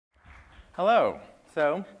Hello.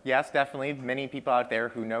 So, yes, definitely, many people out there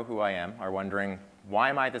who know who I am are wondering, why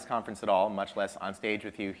am I at this conference at all, much less on stage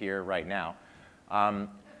with you here right now?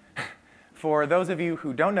 For those of you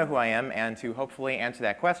who don't know who I am, and to hopefully answer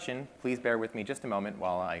that question, please bear with me just a moment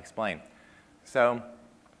while I explain. So,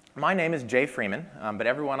 my name is Jay Freeman, but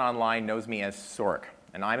everyone online knows me as Sork,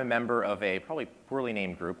 and I'm a member of a probably poorly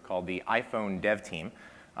named group called the iPhone Dev Team,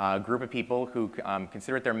 a group of people who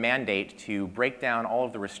consider it their mandate to break down all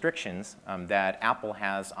of the restrictions that Apple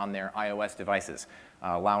has on their iOS devices,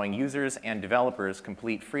 allowing users and developers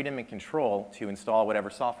complete freedom and control to install whatever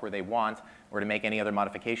software they want or to make any other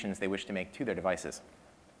modifications they wish to make to their devices.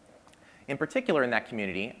 In particular, in that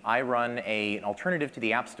community, I run an alternative to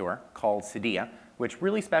the App Store called Cydia, which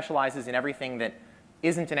really specializes in everything that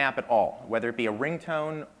isn't an app at all, whether it be a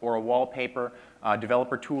ringtone or a wallpaper, a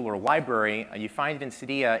developer tool or library. You find it in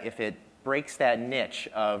Cydia if it breaks that niche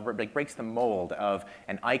of, like, breaks the mold of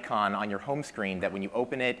an icon on your home screen that when you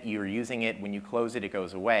open it, you're using it, when you close it, it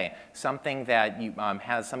goes away. Something that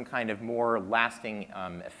has some kind of more lasting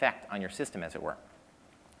effect on your system, as it were.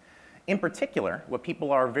 In particular, what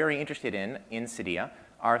people are very interested in Cydia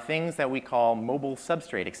are things that we call mobile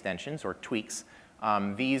substrate extensions, or tweaks.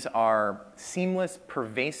 These are seamless,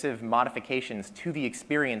 pervasive modifications to the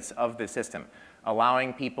experience of the system,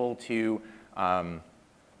 allowing people to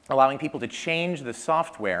change the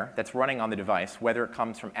software that's running on the device, whether it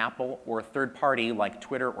comes from Apple or a third party like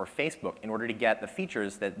Twitter or Facebook, in order to get the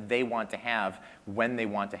features that they want to have when they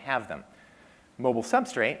want to have them. Mobile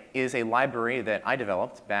Substrate is a library that I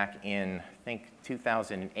developed back in, I think,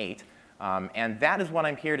 2008. And that is what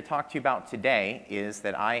I'm here to talk to you about today, is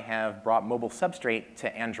that I have brought Mobile Substrate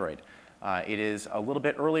to Android. It is a little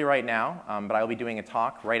bit early right now, but I will be doing a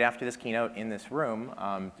talk right after this keynote in this room,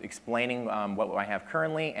 explaining what I have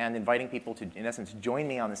currently and inviting people to, in essence, join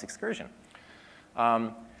me on this excursion.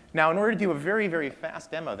 Now, in order to do a very, very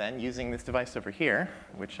fast demo then, using this device over here,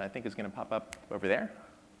 which I think is going to pop up over there.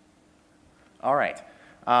 All right.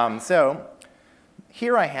 So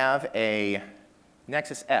here I have a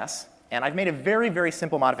Nexus S. And I've made a very, very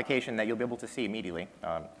simple modification that you'll be able to see immediately,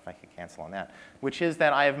 if I could cancel on that, which is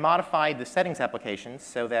that I have modified the settings applications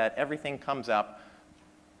so that everything comes up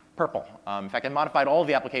purple. In fact, I've modified all of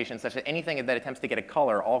the applications such that anything that attempts to get a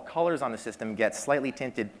color, all colors on the system get slightly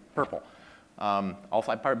tinted purple.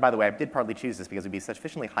 Also, by the way, I did partly choose this because it would be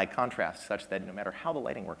sufficiently high contrast such that no matter how the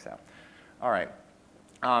lighting works out. All right.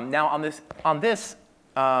 Now, on this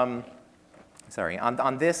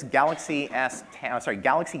Galaxy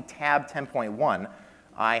Tab 10.1,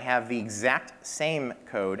 I have the exact same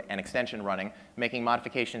code and extension running, making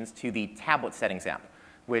modifications to the tablet settings app,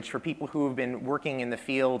 which for people who have been working in the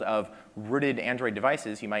field of rooted Android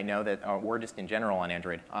devices, you might know that, or just in general on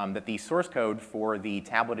Android, that the source code for the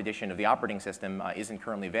tablet edition of the operating system isn't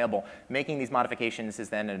currently available. Making these modifications is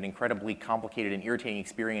then an incredibly complicated and irritating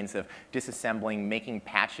experience of disassembling, making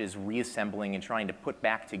patches, reassembling, and trying to put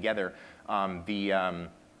back together the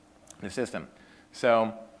system.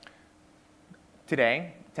 So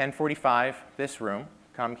today, 10:45, this room,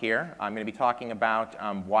 come here. I'm going to be talking about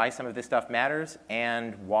why some of this stuff matters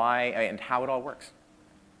and why and how it all works.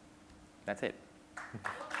 That's it.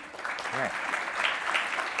 All right.